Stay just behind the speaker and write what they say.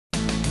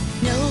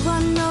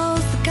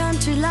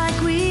country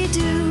like we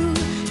do,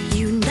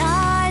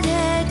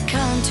 united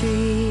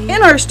country.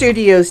 In our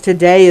studios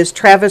today is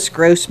Travis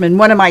Grossman,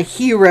 one of my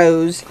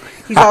heroes.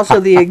 He's also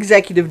the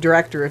executive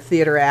director of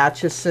Theater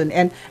Atchison,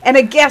 and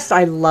a guest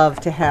I love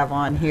to have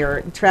on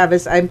here.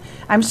 Travis,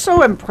 I'm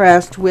so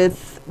impressed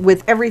with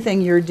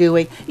everything you're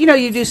doing. You know,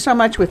 you do so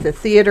much with the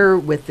theater,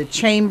 with the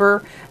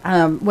chamber.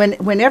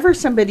 Whenever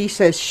somebody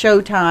says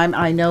showtime,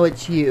 I know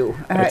it's you.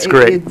 That's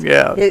great.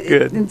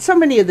 Good. And so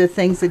many of the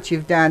things that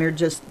you've done are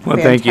just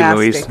fantastic. Thank you,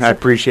 Louise. I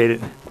appreciate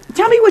it.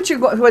 Tell me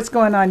what's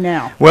going on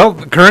now. Well,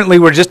 currently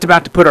we're just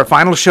about to put our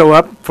final show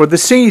up for the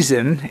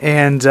season,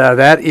 and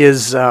that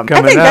is coming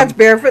up. I think that's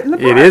Barefoot in the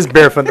Park. It is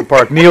Barefoot in the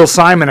Park. Neil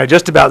Simon, I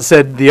just about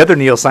said the other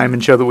Neil Simon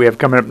show that we have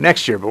coming up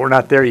next year, but we're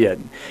not there yet.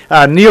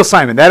 Neil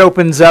Simon, that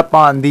opens up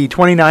on the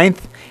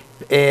 29th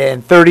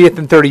and 30th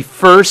and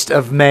 31st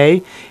of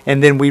May,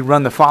 and then we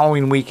run the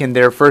following weekend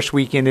there, first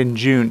weekend in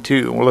June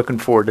too. We're looking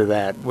forward to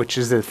that, which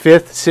is the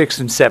 5th, 6th,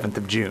 and 7th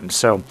of June.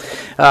 So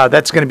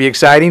that's going to be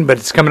exciting, but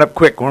it's coming up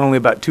quick. We're only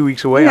about 2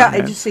 weeks away. Yeah,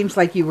 it just seems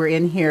like you were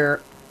in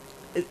here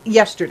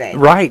yesterday.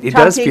 Right, it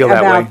does feel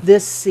that way. Talking about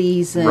this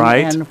season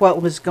and what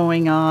was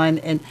going on,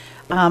 and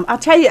I'll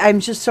tell you,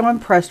 I'm just so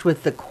impressed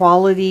with the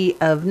quality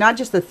of not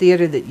just the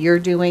theater that you're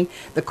doing,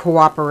 the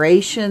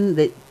cooperation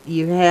that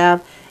you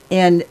have.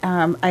 And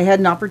I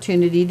had an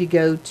opportunity to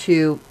go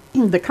to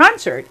the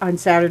concert on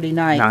Saturday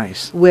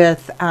night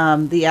with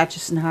the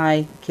Atchison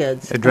High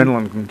kids.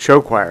 Adrenaline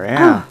Show Choir,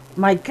 yeah. Oh,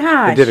 my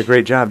gosh. They did a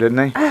great job, didn't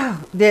they?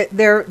 Oh,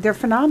 they're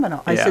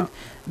phenomenal. I said,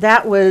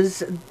 that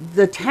was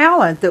the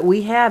talent that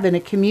we have in a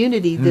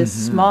community this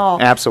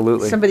small.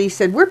 Absolutely. Somebody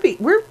said,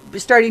 we're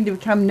starting to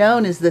become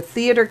known as the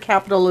theater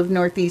capital of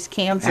Northeast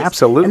Kansas.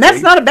 Absolutely. And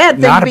that's not a bad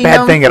thing not to be a bad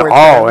known thing for, at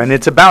all. And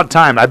it's about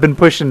time. I've been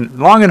pushing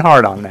long and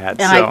hard on that.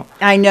 And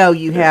I know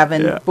you have,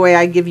 and boy,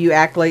 I give you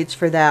accolades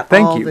for that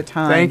all the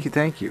time.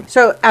 Thank you.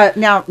 So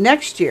now,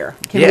 next year,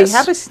 can we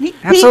have a sneak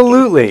peek?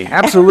 Absolutely.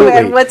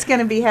 And what's going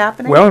to be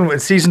happening? Well,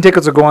 season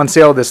tickets will go on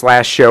sale this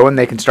last show, and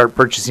they can start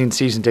purchasing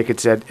season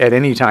tickets at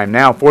any time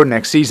now for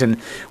next season.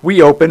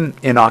 We open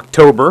in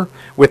October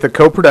with a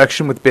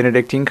co-production with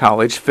Benedictine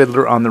College,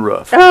 Fiddler on the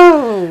Roof.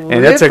 Oh,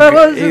 and that's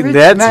yada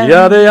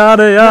yada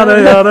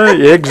yada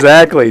yada.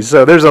 Exactly.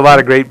 So there's a lot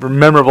of great,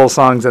 memorable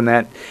songs in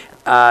that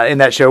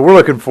show. We're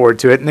looking forward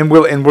to it, and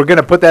we're going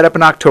to put that up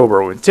in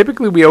October.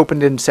 Typically, we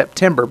opened in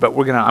September, but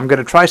I'm going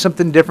to try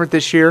something different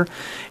this year,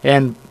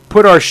 and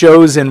put our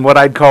shows in what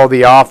I'd call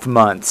the off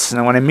months.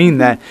 And what I mean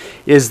that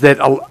is that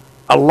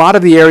a lot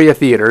of the area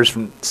theaters,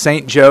 from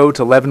St. Joe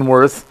to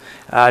Leavenworth,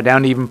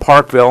 down to even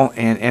Parkville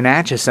and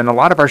Atchison, a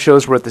lot of our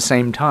shows were at the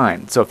same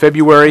time. So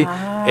February,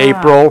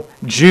 April,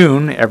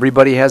 June,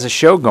 everybody has a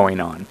show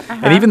going on.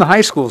 And even the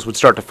high schools would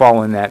start to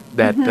fall in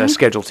that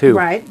schedule too.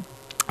 Right.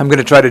 I'm going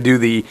to try to do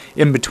the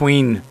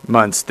in-between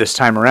months this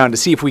time around to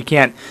see if we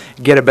can't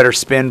get a better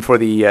spin for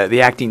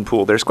the acting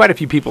pool. There's quite a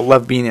few people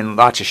love being in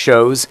lots of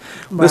shows.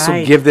 Right. This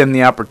will give them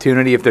the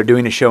opportunity, if they're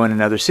doing a show in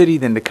another city,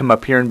 then to come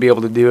up here and be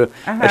able to do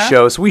a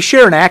show. So we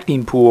share an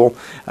acting pool,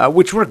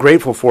 which we're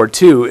grateful for,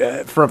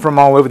 too, from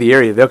all over the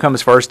area. They'll come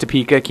as far as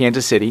Topeka,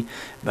 Kansas City,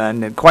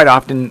 and quite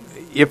often,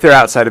 if they're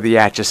outside of the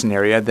Atchison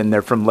area, then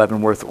they're from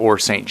Leavenworth or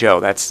St. Joe.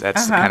 That's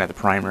kind of the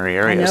primary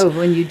areas. I know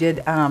when you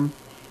did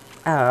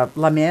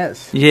La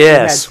Mez.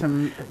 Yes,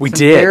 we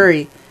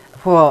did.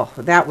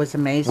 That was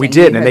amazing. We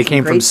did, and they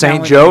came from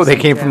St. Joe, they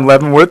came from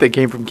Leavenworth, they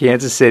came from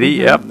Kansas City.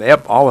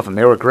 Yep, all of them.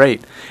 They were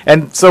great.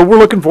 And so we're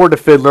looking forward to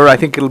Fiddler. I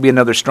think it'll be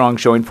another strong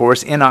showing for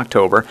us in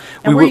October.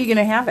 And where are you going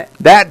to have it?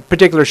 That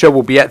particular show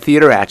will be at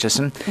Theater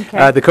Atchison.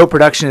 Okay. The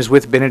co-production is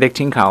with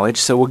Benedictine College,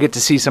 so we'll get to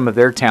see some of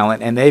their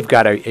talent, and they've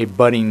got a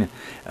budding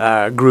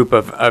group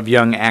of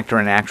young actor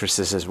and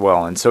actresses as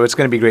well. And so it's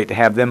going to be great to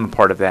have them a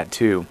part of that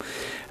too.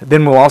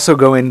 Then we'll also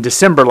go in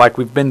December like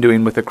we've been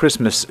doing with a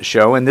Christmas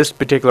show, and this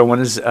particular one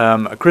is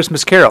A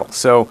Christmas Carol.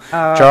 So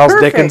Charles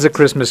Dickens' A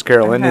Christmas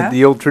Carol, and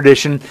the old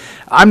tradition.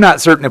 I'm not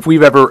certain if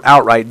we've ever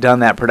outright done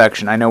that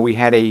production. I know we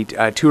had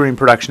a touring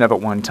production of it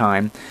one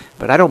time,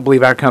 but I don't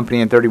believe our company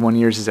in 31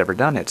 years has ever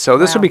done it. So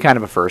this will be kind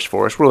of a first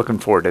for us. We're looking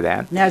forward to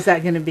that. Now, is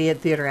that going to be at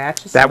Theater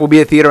Atchison? That will be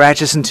at Theater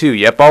Atchison, too.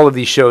 Yep, all of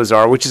these shows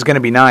are, which is going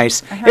to be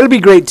nice. It'll be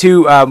great,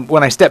 too,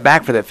 when I step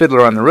back for that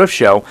Fiddler on the Roof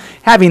show.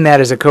 Having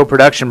that as a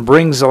co-production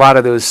brings a lot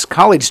of those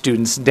college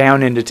students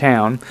down into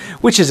town,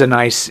 which is a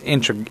nice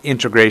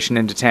integration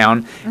into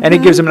town, and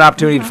it gives them an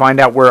opportunity to find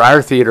out where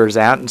our theater is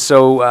at. And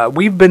so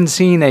we've been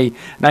seeing a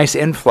nice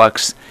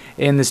influx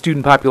in the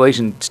student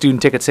population.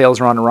 Student ticket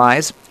sales are on the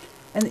rise.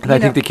 And I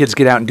think the kids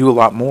get out and do a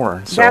lot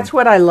more. So. That's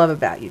what I love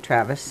about you,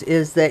 Travis,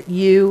 is that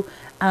you've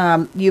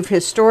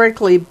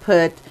historically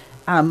put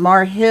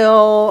Mar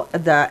Hill,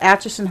 the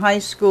Atchison High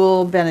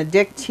School,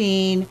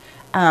 Benedictine.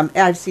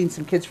 I've seen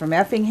some kids from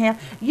Effingham.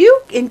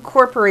 You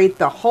incorporate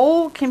the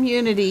whole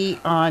community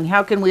on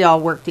how can we all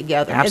work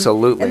together.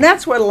 Absolutely. And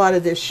that's what a lot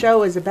of this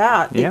show is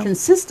about. It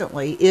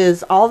consistently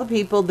is all the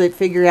people that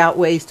figure out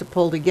ways to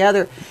pull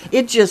together.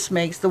 It just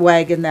makes the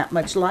wagon that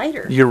much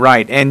lighter. You're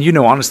right. And,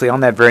 honestly, on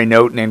that very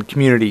note and in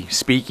community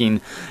speaking,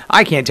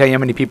 I can't tell you how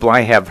many people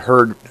I have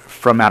heard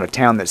from out of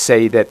town that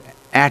say that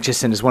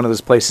Atchison is one of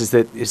those places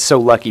that is so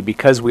lucky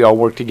because we all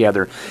work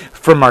together.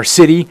 From our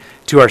city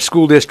to our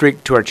school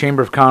district to our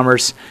Chamber of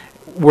Commerce,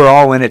 we're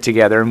all in it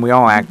together and we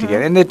all act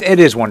together. And it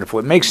is wonderful.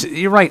 It makes,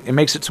 you're right, it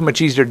makes it so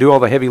much easier to do all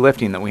the heavy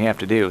lifting that we have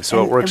to do.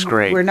 So it works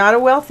great. We're not a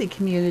wealthy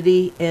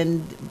community,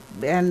 and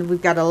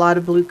we've got a lot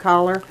of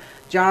blue-collar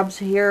jobs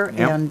here,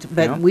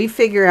 but we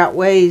figure out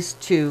ways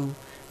to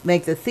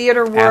make the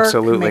theater work,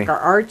 Absolutely. Make our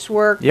arts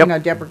work. Yep. You know,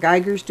 Deborah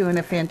Geiger's doing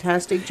a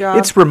fantastic job.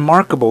 It's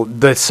remarkable,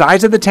 the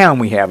size of the town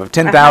we have, of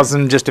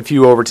 10,000, just a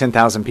few over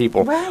 10,000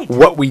 people,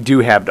 what we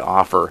do have to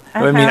offer.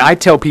 I mean, I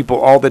tell people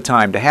all the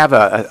time, to have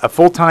a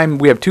full-time,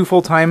 we have 2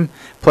 full-time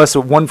plus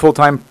 1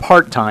 full-time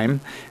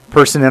part-time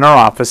person in our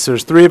office.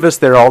 There's 3 of us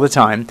there all the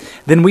time.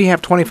 Then we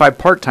have 25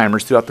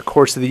 part-timers throughout the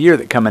course of the year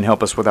that come and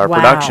help us with our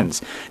productions.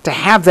 To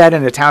have that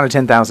in a town of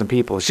 10,000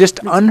 people is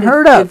just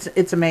unheard of.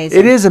 It's amazing.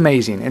 It is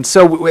amazing. And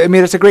so, I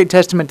mean, it's a great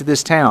testament to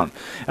this town.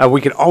 We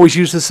can always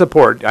use the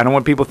support. I don't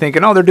want people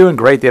thinking, oh, they're doing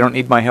great, they don't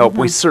need my help.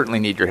 We certainly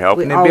need your help.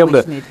 We and to be able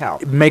always to need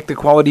help. make the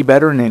quality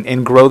better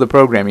and grow the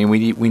programming,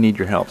 we need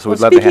your help. So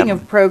we'd love to have Speaking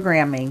of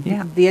programming,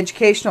 the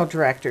educational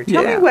director,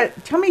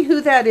 tell me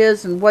who that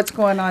is and what's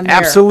going on there.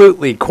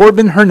 Absolutely.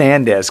 Corbin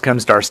Hernandez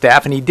comes to our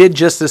staff, and he did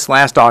just this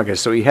last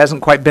August, so he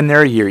hasn't quite been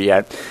there a year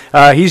yet.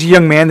 He's a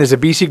young man. There's a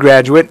BC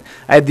graduate.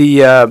 I had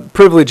the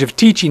privilege of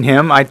teaching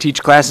him. I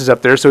teach classes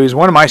up there, so he's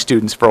one of my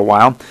students for a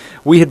while.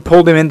 We had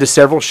pulled him into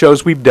several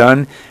shows we've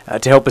done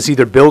to help us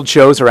either build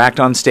shows or act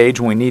on stage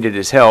when we needed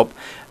his help.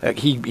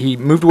 He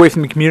moved away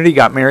from the community,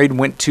 got married,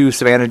 went to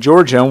Savannah,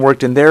 Georgia, and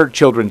worked in their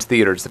children's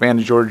theater,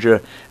 Savannah,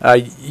 Georgia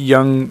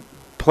Young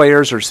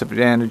Players, or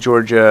Savannah,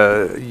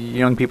 Georgia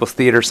Young People's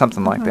Theater,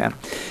 something like that.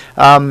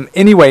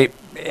 Anyway,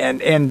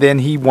 and then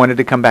he wanted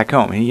to come back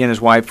home. He and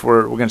his wife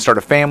were going to start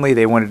a family.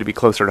 They wanted to be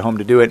closer to home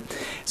to do it.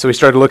 So he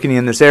started looking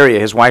in this area.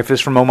 His wife is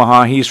from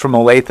Omaha. He's from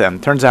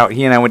Olathe. Turns out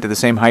he and I went to the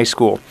same high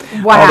school.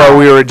 Wow. Although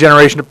we were a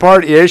generation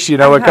apart-ish, you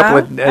know, a couple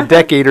of, a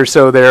decade or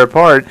so there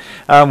apart,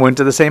 went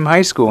to the same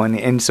high school.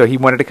 And so he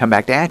wanted to come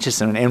back to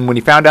Atchison. And when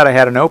he found out I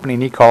had an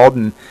opening, he called,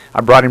 and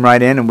I brought him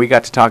right in, and we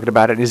got to talking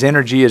about it. His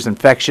energy is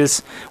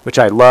infectious, which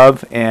I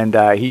love, and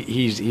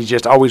he's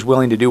just always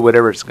willing to do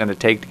whatever it's going to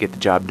take to get the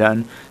job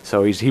done.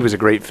 So he was a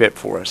great fit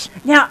for us.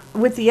 Now,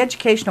 with the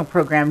educational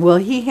program, will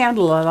he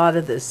handle a lot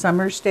of the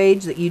summer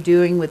stage that you're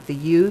doing with the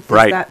youth?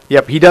 Right.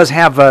 Yep. He does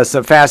have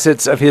some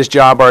facets of his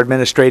job are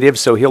administrative,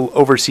 so he'll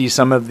oversee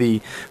some of the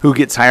who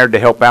gets hired to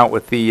help out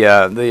with the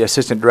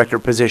assistant director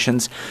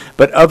positions.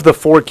 But of the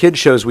 4 kid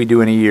shows we do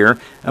in a year,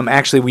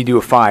 actually we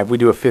do 5. We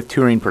do a 5th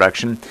touring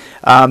production.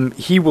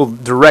 He will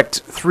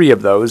direct 3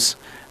 of those.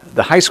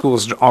 The high school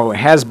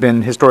has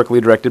been historically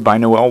directed by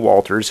Noelle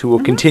Walters, who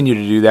will continue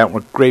to do that.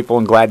 We're grateful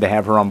and glad to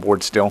have her on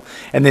board still.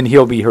 And then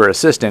he'll be her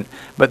assistant.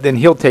 But then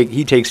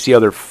he takes the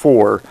other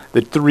 4,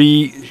 the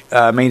 3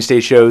 mainstay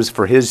shows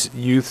for his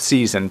youth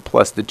season,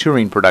 plus the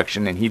touring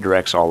production, and he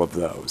directs all of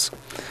those.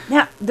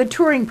 Now, the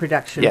touring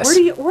production. Yes.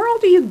 Where all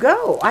do you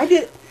go?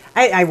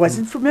 I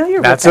wasn't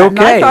familiar That's with that.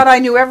 okay. And I thought I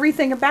knew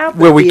everything about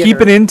the Well, we theater.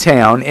 keep it in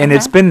town, and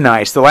it's been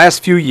nice. The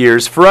last few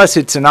years, for us,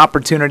 it's an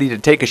opportunity to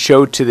take a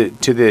show to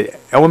the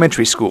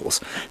elementary schools.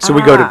 So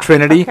we go to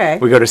Trinity,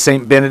 we go to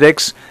St.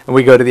 Benedict's, and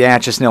we go to the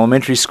Atchison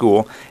Elementary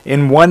School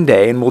in one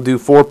day, and we'll do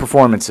 4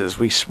 performances.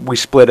 We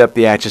split up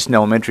the Atchison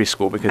Elementary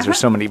School because there's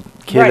so many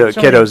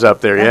kiddos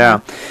up there. Yeah,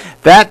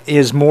 that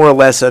is more or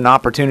less an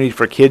opportunity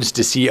for kids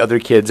to see other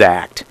kids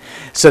act.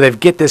 So they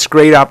get this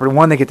great opportunity.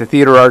 One, they get the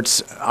theater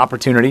arts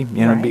opportunity,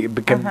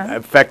 become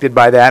affected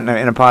by that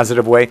in a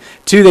positive way.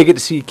 2, they get to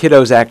see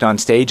kiddos act on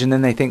stage, and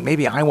then they think,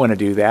 maybe I want to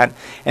do that.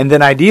 And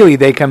then ideally,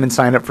 they come and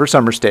sign up for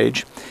summer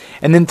stage.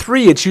 And then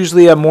 3, it's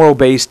usually a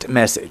moral-based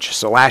message.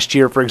 So last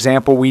year, for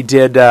example, we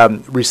did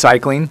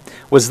recycling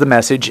was the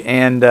message,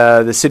 and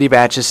the city of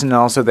Atchison and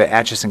also the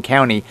Atchison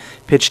County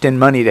pitched in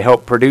money to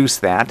help produce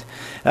that.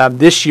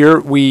 This year,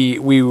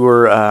 we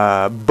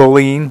were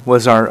bullying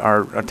was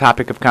our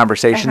topic of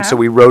conversation, so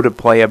we wrote a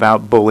play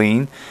about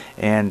bullying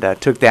and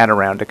took that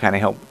around to kind of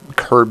help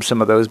curb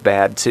some of those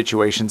bad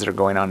situations that are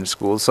going on in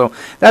schools. So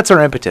that's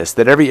our impetus,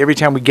 that every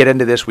time we get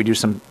into this, we do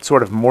some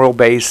sort of moral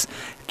base.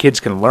 Kids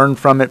can learn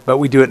from it, but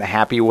we do it in a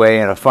happy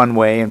way and a fun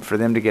way, and for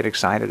them to get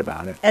excited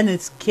about it. And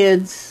it's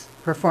kids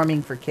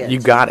performing for kids. You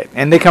got it.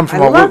 And they come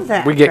from I love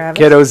that, we get Travis.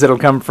 kiddos that'll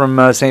come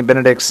from St.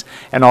 Benedict's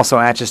and also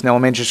Atchison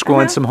Elementary School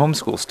and some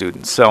homeschool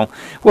students. So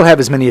we'll have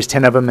as many as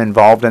 10 of them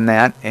involved in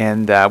that,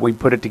 and we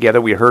put it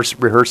together. We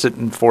rehearse it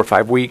in 4 or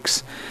 5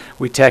 weeks.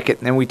 We tech it,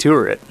 and then we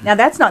tour it. Now,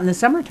 that's not in the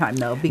summertime,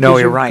 though, because No,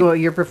 you're right.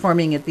 You're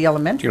performing at the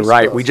elementary You're schools.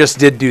 right. We just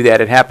did do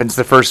that. It happens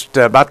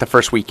about the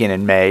first weekend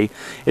in May.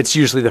 It's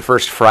usually the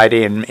first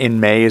Friday in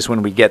May is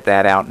when we get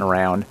that out and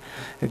around.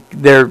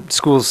 their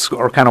schools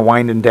are kind of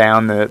winding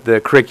down.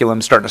 The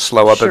curriculum's starting to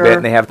slow up a Sure. bit,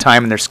 and they have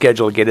time in their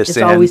schedule to get us It's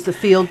in. always the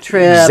field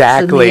trips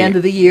Exactly. and the end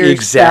of the year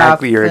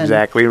Exactly. stuff You're and-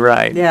 exactly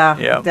right. Yeah,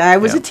 Yep. I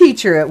was a Yep.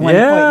 teacher at one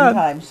point Yeah. in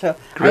time, so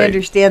I Great.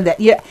 understand that.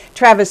 Yeah,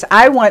 Travis,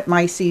 I want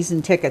my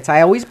season tickets.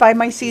 I always buy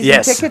my season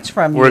Yes. tickets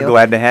from We're you.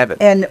 glad to have it.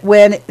 And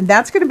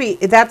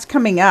that's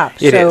coming up.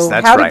 It so is,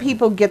 that's how right. do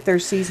people get their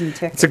season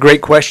tickets? It's a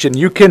great question.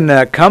 You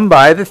can come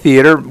by the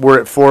theater. We're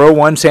at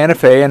 401 Santa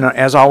Fe, and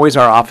as always,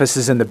 our office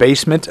is in the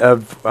basement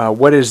of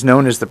what is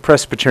known as the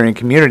Presbyterian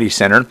Community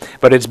Center,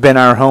 but it's been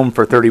our home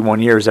for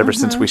 31 years, ever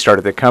since we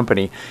started the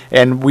company,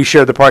 and we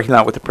share the parking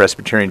lot with the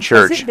Presbyterian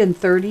Church. Has it been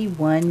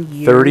 31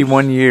 years?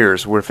 31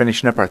 years. We're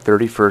finishing up our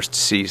 31st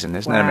season.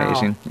 Isn't that Wow.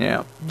 amazing?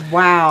 Yeah.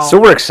 Wow. So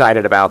we're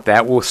excited about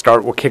that. We'll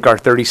kick our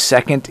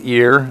 32nd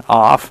year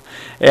off,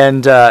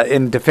 and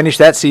to finish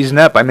that season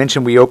up, I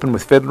mentioned we open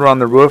with Fiddler on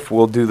the Roof.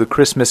 We'll do the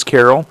Christmas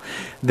Carol.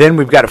 Then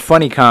we've got a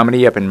funny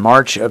comedy up in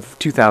March of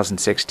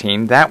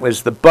 2016. That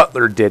was The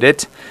Butler Did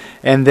It.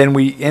 And then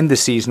we end the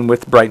season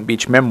with Brighton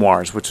Beach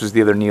Memoirs, which was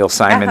the other Neil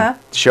Simon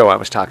show I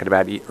was talking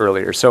about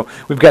earlier. So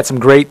we've got some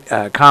great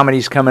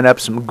comedies coming up,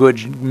 some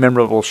good,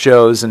 memorable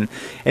shows, and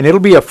it'll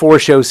be a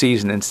 4-show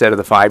season instead of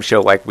the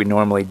 5-show like we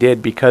normally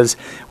did, because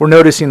we're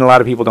noticing a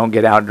lot of people don't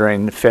get out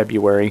during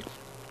February,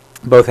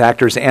 both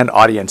actors and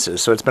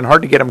audiences. So it's been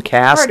hard to get them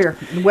cast. Harder.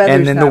 The weather's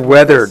And then the not with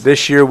weather. us.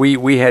 This year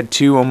we had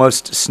 2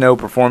 almost snow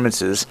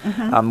performances.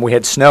 We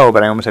had snow,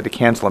 but I almost had to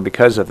cancel them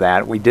because of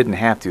that. We didn't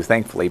have to,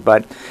 thankfully.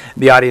 But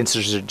the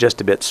audiences are just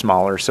a bit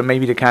smaller. So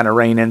maybe to kind of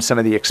rein in some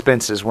of the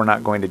expenses, we're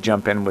not going to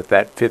jump in with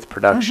that 5th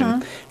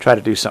production. Try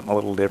to do something a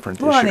little different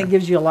this Well, and year. it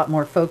gives you a lot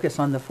more focus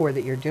on the 4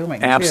 that you're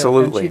doing.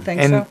 Absolutely. Too, don't you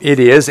think And so?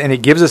 it is, and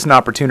it gives us an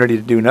opportunity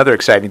to do another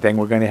exciting thing.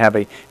 We're going to have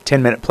a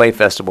 10-minute play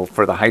festival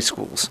for the high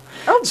schools.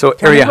 Oh, So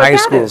tell me area what high that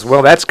schools. is.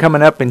 Well, that's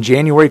coming up in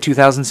January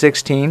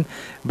 2016.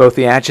 Both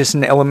the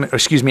Atchison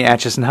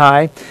Atchison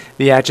High,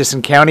 the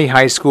Atchison County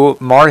High School,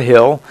 Mar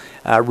Hill,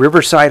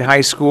 Riverside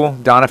High School,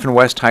 Donovan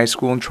West High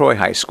School, and Troy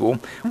High School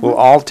will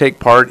all take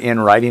part in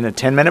writing a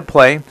 10-minute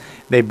play.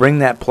 They bring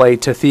that play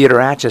to Theater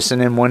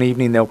Atchison, and one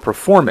evening they'll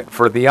perform it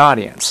for the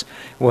audience.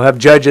 We'll have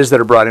judges that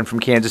are brought in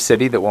from Kansas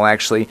City that will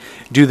actually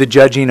do the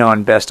judging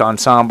on best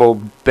ensemble,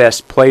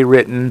 best play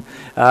written,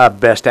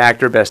 best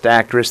actor, best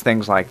actress,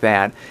 things like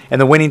that.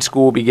 And the winning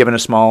school will be given a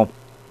small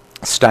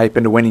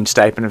winning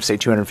stipend of say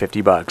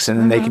 $250, and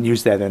then they can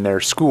use that in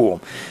their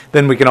school.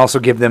 Then we can also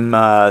give them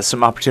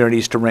some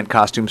opportunities to rent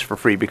costumes for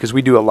free, because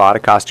we do a lot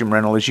of costume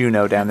rental, as you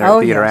know, down there at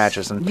Theater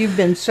Atchison. You've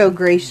been so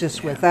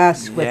gracious with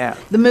us with Yeah.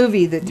 the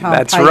movie that Tom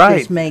That's Pike right.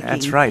 is making.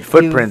 That's right.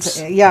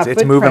 Footprints. Yeah,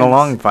 it's moving Footprints.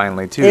 along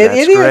finally too. It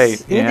That's is.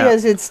 great. It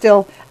is. It's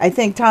still. I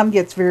think Tom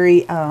gets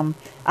very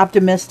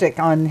optimistic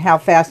on how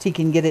fast he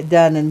can get it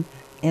done,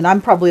 and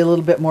I'm probably a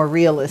little bit more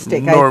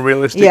realistic.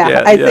 Realistic.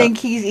 Yeah, I think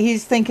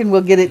he's thinking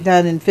we'll get it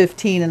done in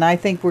 15, and I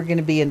think we're going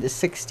to be into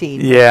 16.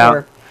 Yeah.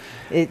 before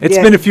It's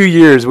been a few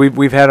years.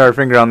 We've had our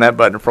finger on that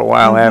button for a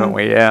while, haven't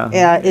we? Yeah.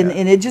 Yeah,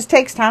 and it just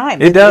takes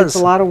time. It does. It's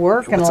a lot of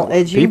work, and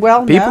as you Peop-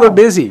 well know. people are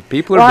busy.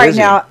 People are All right, busy.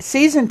 now,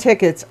 season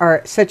tickets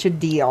are such a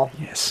deal.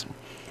 Yes.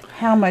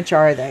 How much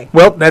are they?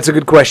 Well, that's a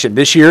good question.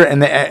 This year,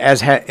 and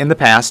in the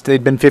past,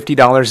 they'd been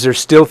 $50. They're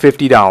still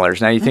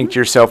 $50. Now you think to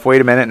yourself,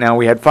 wait a minute. Now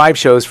we had 5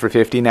 shows for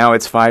 $50. Now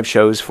it's 5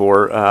 shows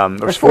or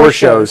 4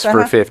 shows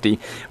for $50.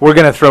 We're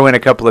going to throw in a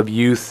couple of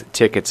youth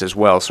tickets as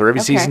well. So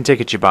every season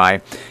ticket you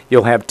buy,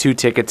 you'll have 2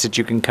 tickets that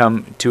you can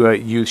come to a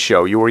youth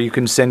show, or you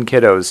can send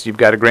kiddos. You've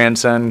got a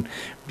grandson,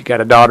 you've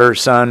got a daughter,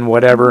 son,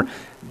 whatever.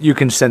 You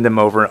can send them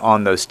over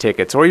on those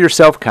tickets, or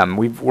yourself come.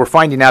 We're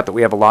finding out that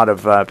we have a lot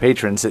of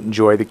patrons that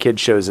enjoy the kids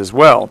shows as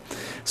well,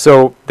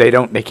 so they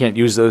can't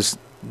use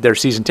their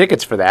season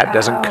tickets for that. It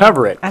doesn't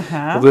cover it.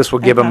 Well, this will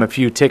give them a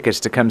few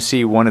tickets to come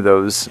see one of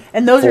those.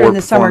 And those are in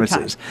the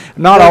summertime.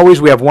 Not always.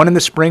 We have one in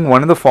the spring,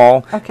 one in the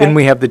fall. Okay. Then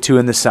we have the 2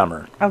 in the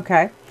summer.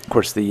 Okay. Of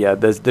course,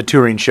 the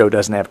touring show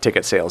doesn't have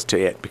ticket sales to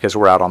it because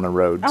we're out on the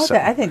road. Oh, so.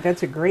 I think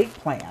that's a great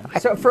plan.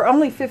 So for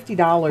only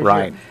 $50,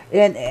 Right.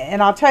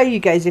 And I'll tell you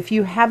guys, if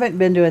you haven't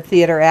been to a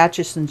Theater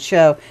Atchison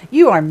show,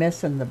 you are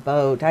missing the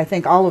boat. I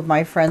think all of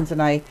my friends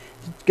and I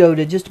go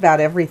to just about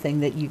everything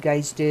that you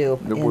guys do.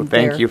 Well,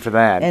 thank you for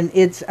that. And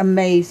it's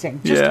amazing,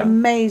 just Yeah.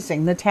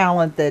 amazing, the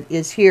talent that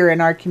is here in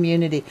our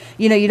community.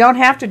 You know, you don't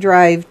have to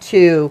drive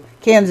to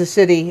Kansas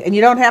City, and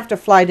you don't have to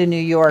fly to New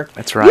York.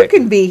 That's right. You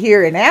can be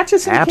here in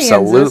Atchison, Kansas,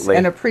 Absolutely.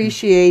 and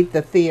appreciate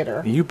the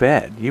theater. You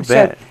bet. You So,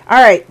 bet.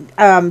 all right,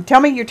 tell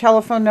me your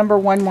telephone number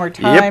one more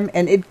time,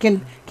 and it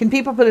can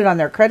people put it on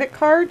their credit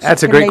cards?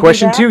 That's a Can they great do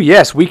question that? too.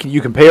 Yes,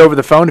 you can pay over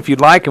the phone if you'd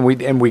like, and we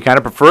kind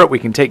of prefer it. We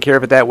can take care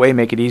of it that way,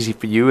 make it easy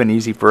for you and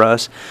easy for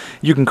us.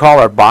 You can call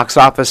our box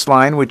office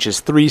line, which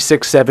is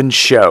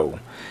 367-SHOW.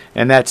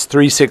 And that's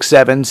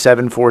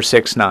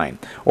 367-7469.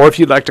 Or if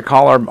you'd like to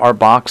call our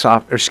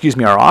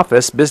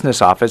office,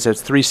 business office,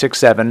 it's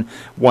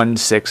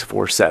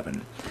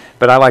 367-1647.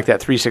 But I like that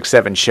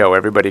 367 show.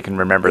 Everybody can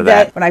remember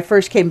that. When I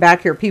first came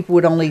back here, people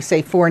would only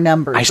say 4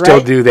 numbers. I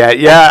still do that.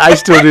 Yeah, I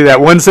still do that.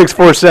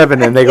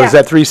 1647, and they go, is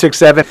that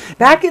 367?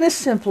 Back in a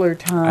simpler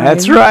time.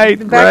 That's right.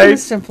 Back in a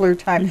simpler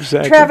time.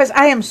 Exactly. Travis,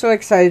 I am so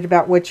excited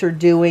about what you're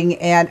doing,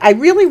 and I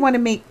really want to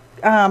meet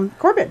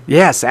Corbin.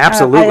 Yes,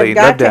 absolutely. I've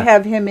got to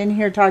have him in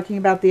here talking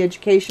about the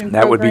education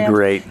That would be programs.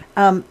 great.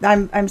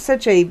 I'm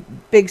such a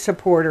big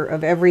supporter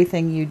of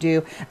everything you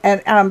do,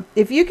 and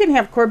if you can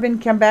have Corbin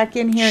come back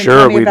in here and Sure,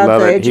 tell me we'd about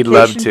love the it. He'd education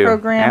love to.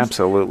 programs,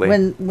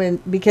 Absolutely.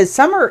 Because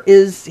summer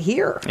is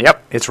here.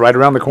 Yep, it's right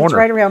around the corner. It's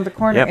right around the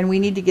corner, Yep. and we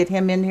need to get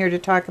him in here to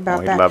talk about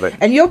We'd that. love it.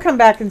 And you'll come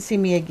back and see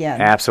me again.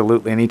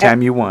 Absolutely,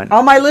 anytime you want.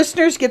 All my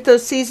listeners, get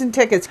those season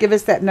tickets. Give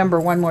us that number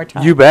one more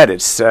time. You bet.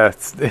 It's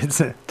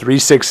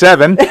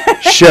 367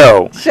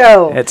 show.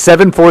 Show. At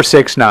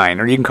 7469,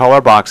 or you can call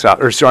our box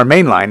out, or our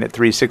main line at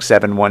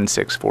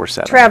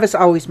 367-1647. Travis,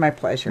 always my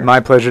pleasure. My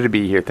pleasure to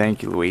be here.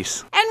 Thank you,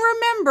 Luis. And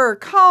remember,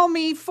 call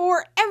me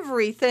for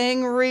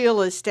everything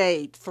real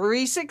estate.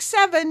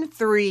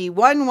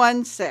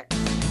 367-3116.